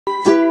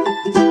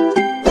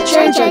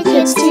Joy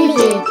Kids TV.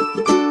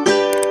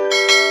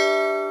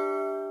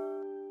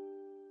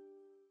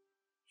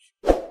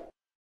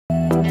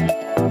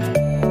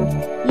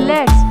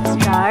 Let's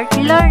start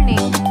learning.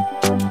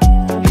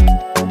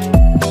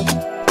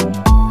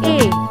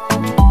 A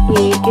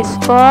is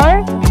for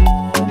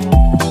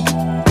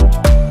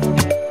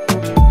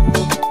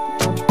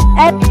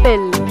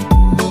apple.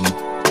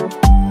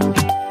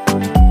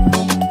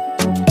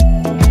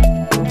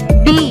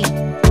 B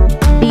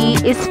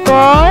is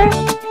for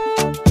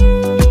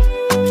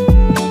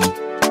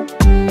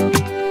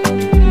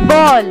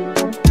ball.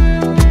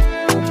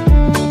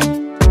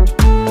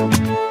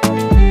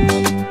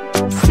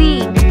 C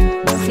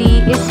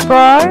is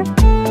for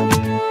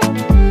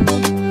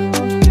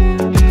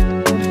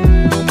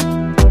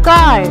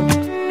car.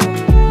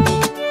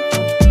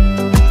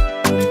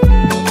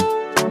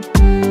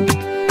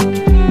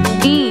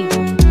 D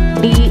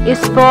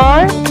is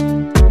for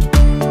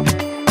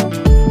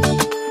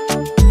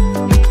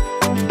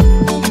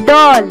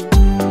doll.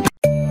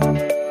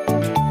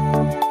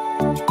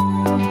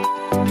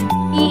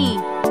 E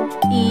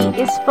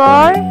is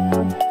for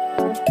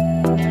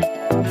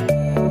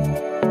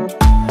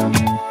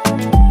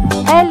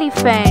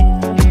elephant.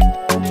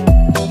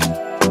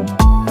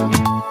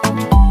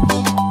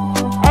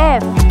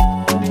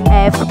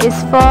 F is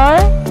for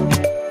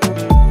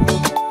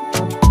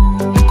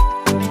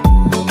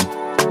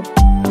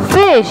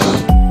fish.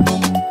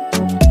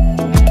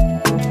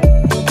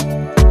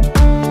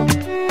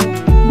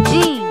 G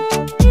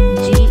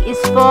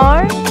is for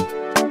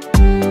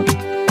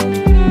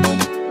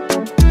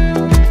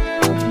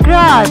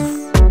grass.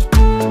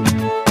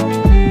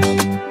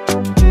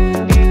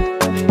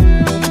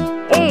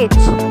 H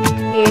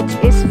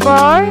is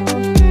for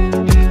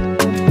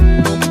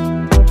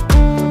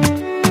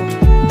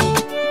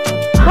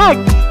hut.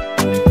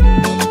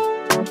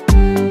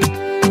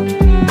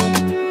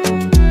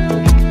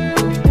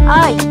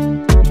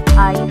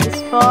 I is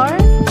for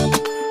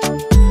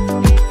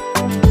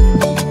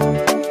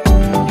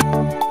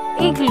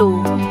igloo.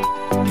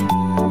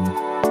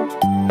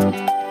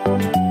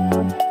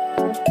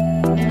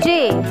 J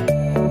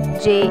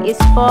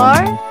is for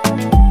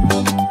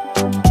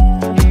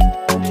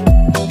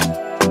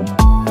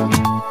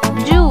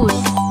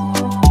juice.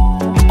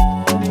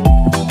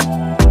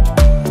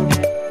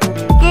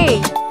 K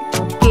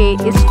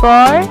is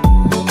for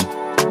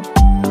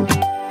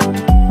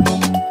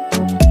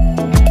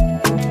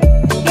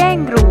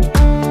kangaroo.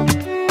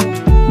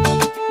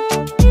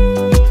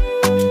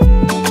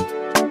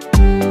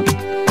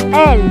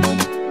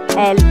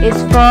 L is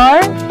for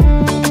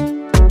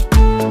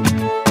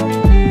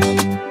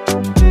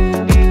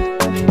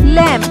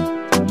lamb.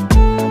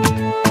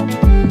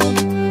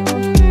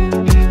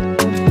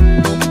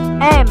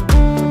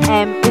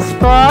 M is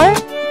for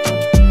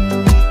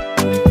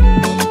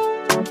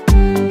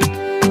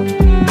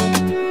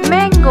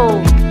mango.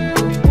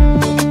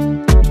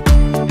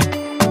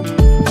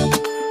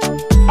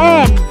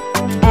 N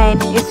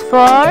is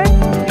for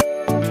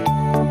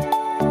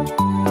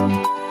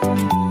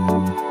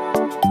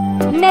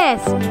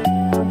nest.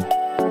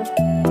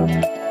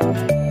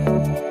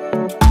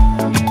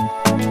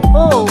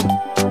 O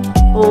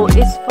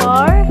is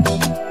for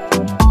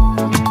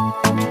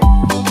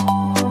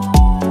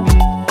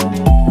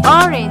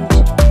orange.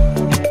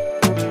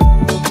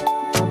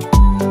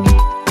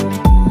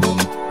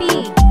 P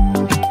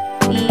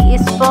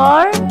is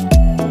for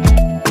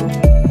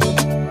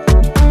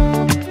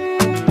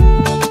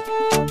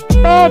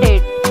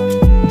parrot.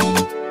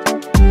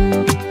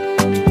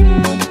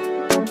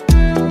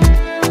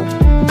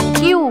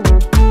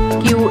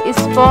 Q is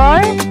for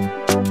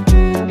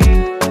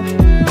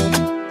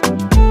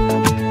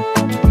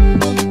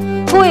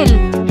quill.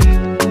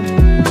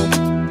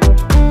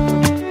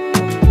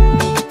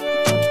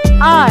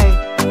 R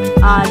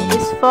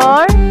is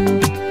for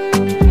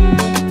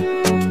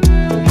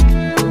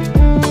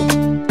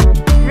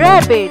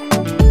rabbit.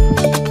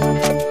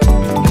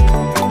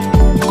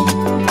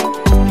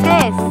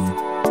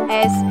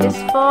 S is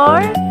for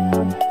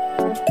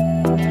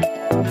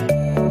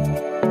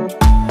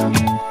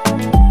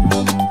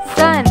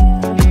sun.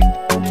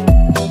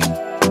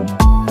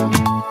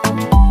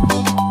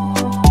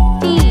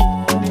 T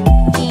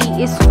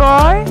is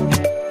for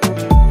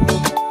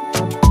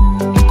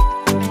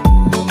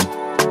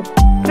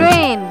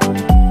train.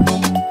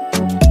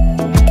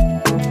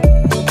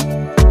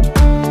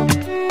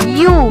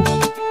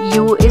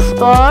 U is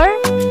for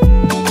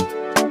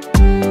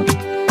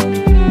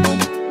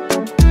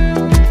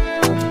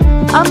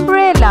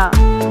umbrella.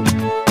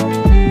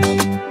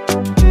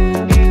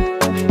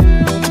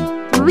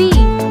 V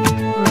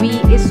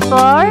is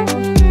for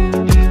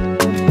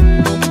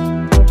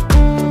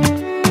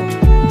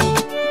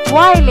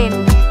violin.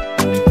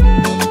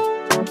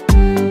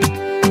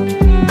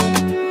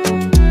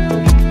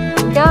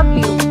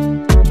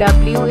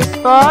 W is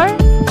for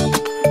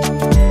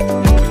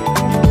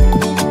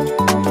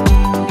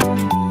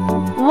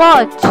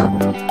watch.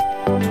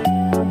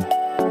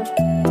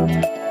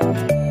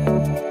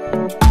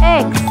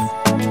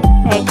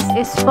 X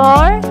is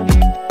for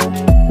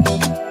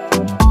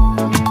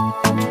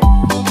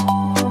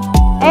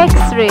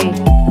X-ray.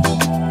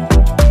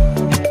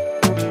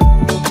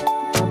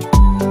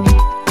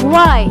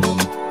 Y.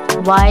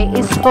 Y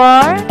is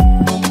for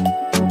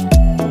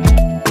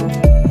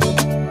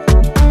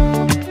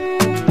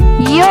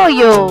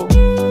yo-yo.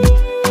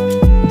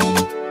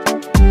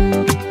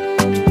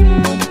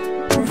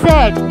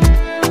 Z.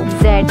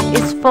 Z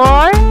is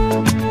for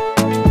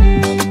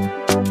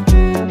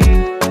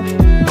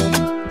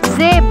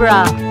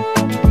zebra.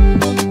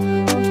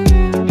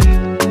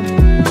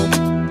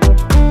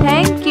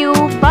 Thank you.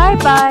 Bye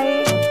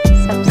bye.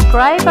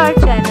 Subscribe our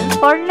channel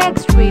for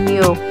next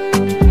video.